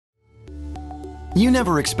You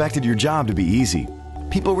never expected your job to be easy.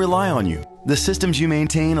 People rely on you. The systems you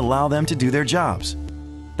maintain allow them to do their jobs.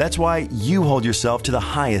 That's why you hold yourself to the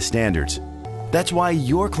highest standards. That's why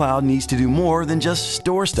your cloud needs to do more than just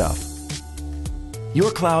store stuff.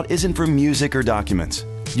 Your cloud isn't for music or documents.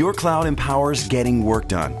 Your cloud empowers getting work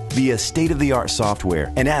done via state-of-the-art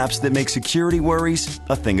software and apps that make security worries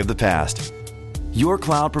a thing of the past. Your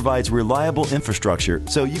cloud provides reliable infrastructure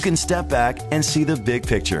so you can step back and see the big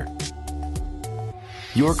picture.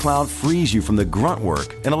 Your cloud frees you from the grunt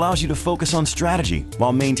work and allows you to focus on strategy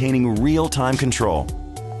while maintaining real-time control.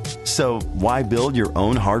 So why build your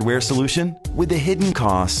own hardware solution? With the hidden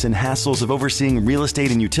costs and hassles of overseeing real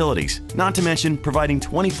estate and utilities, not to mention providing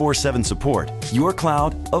 24/7 support, your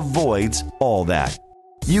cloud avoids all that.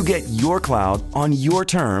 You get your cloud on your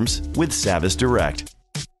terms with SaaS Direct.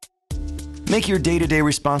 Make your day-to-day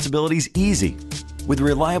responsibilities easy. With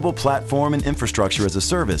reliable platform and infrastructure as a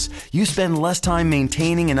service, you spend less time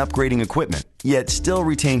maintaining and upgrading equipment, yet still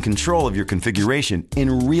retain control of your configuration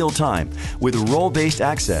in real time with role-based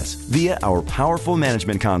access via our powerful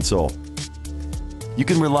management console. You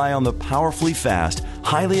can rely on the powerfully fast,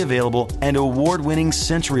 highly available, and award-winning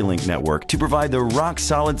CenturyLink network to provide the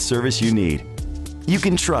rock-solid service you need. You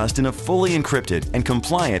can trust in a fully encrypted and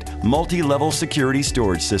compliant multi-level security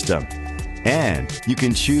storage system. And you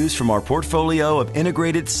can choose from our portfolio of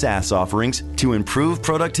integrated SaaS offerings to improve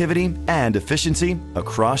productivity and efficiency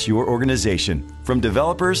across your organization, from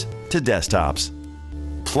developers to desktops.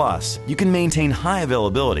 Plus, you can maintain high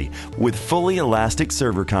availability with fully elastic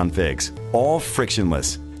server configs, all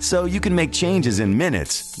frictionless, so you can make changes in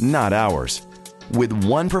minutes, not hours. With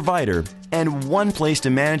one provider and one place to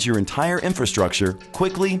manage your entire infrastructure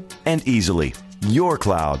quickly and easily. Your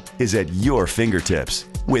cloud is at your fingertips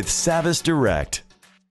with SaaS Direct.